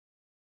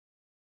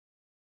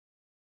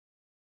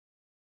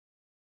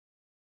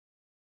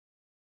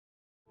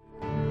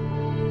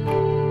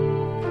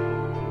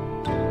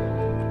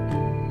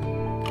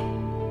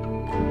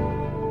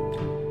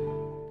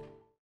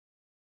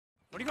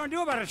gonna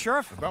do about it,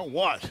 Sheriff? About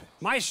what?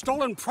 My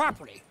stolen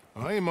property.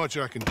 Well, ain't much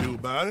I can do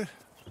about it.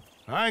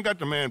 I ain't got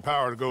the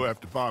manpower to go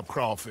after Bob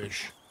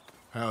Crawfish.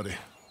 Howdy.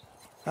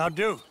 How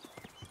do?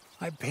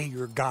 I pay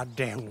your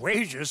goddamn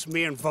wages,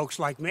 me and folks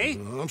like me.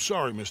 I'm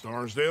sorry, Mr.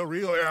 Arnsdale.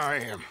 Really, I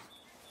am.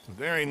 But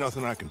there ain't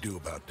nothing I can do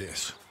about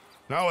this.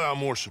 Not without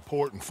more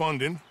support and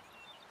funding.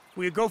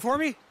 Will you go for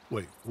me?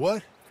 Wait,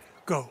 what?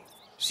 Go.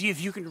 See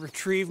if you can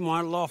retrieve my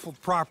lawful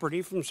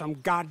property from some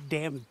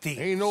goddamn thief.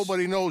 Ain't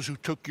nobody knows who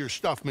took your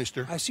stuff,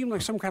 mister. I seem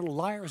like some kind of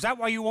liar. Is that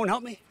why you won't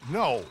help me?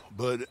 No,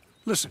 but...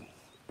 Listen.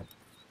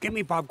 Get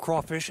me Bob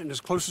Crawfish and his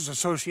closest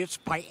associates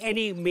by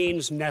any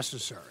means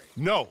necessary.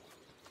 No.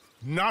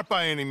 Not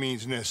by any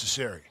means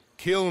necessary.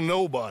 Kill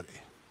nobody.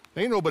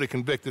 Ain't nobody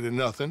convicted of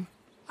nothing.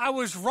 I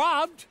was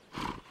robbed.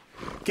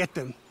 Get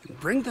them and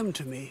bring them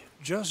to me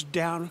just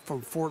down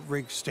from Fort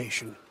Riggs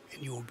Station,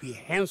 and you will be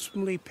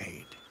handsomely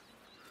paid.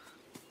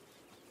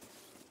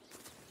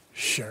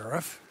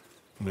 Sheriff?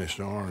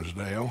 Mr.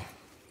 Arnsdale.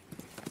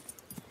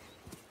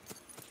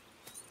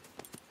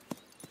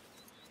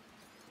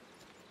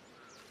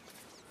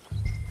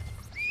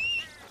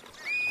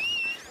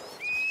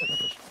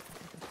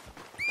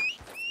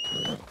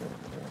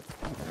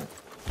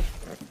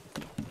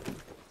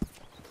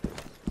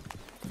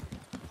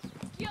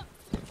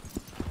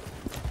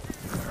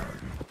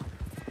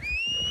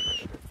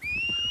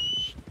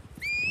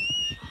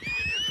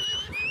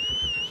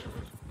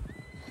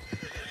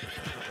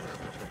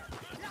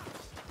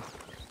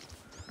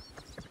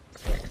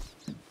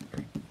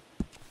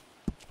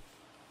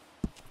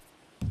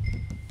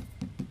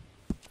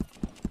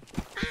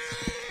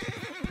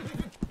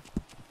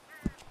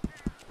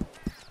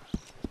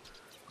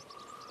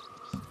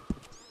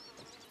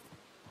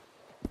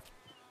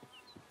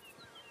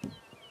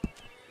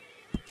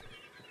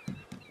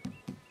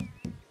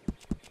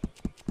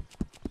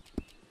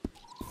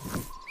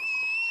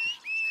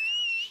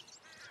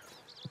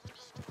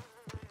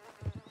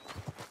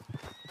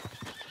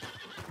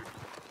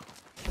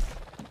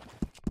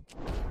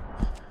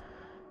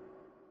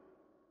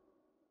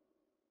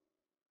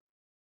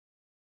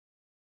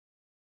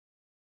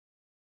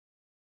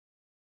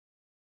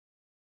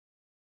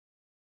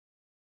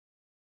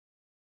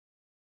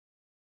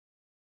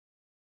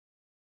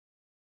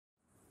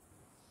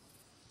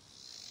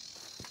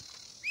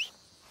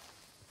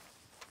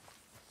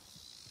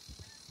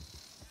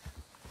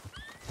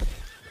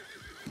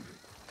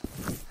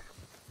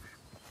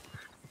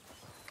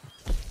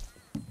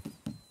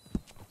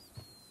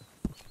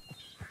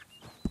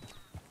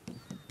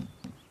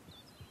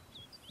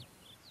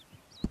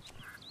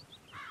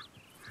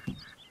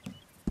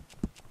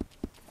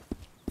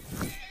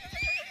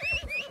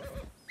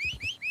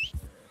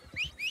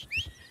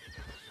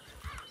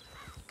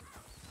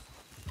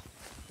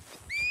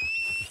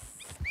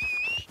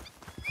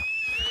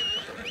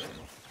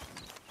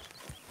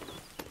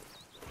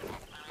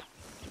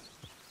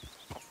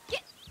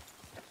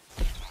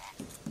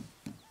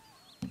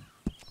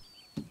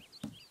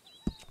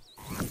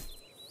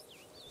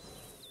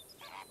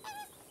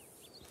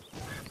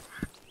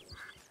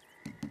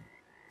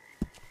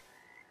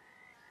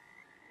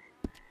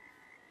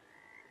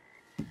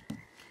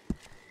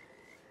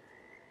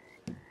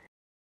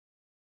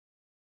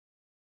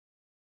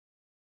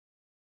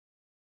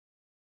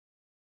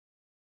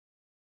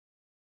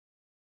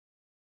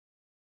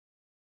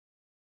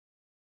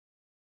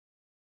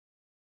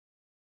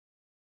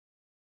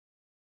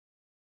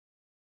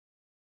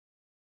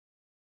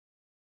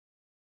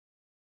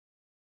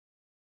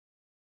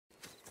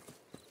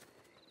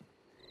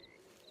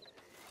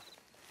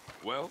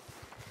 Well,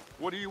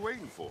 what are you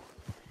waiting for?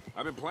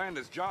 I've been planning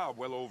this job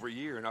well over a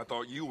year, and I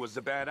thought you was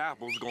the bad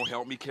apples gonna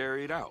help me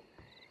carry it out.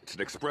 It's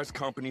an express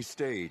company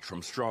stage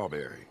from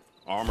Strawberry,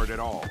 armored and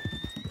all,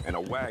 and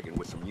a wagon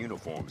with some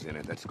uniforms in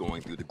it that's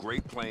going through the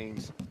Great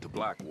Plains to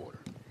Blackwater.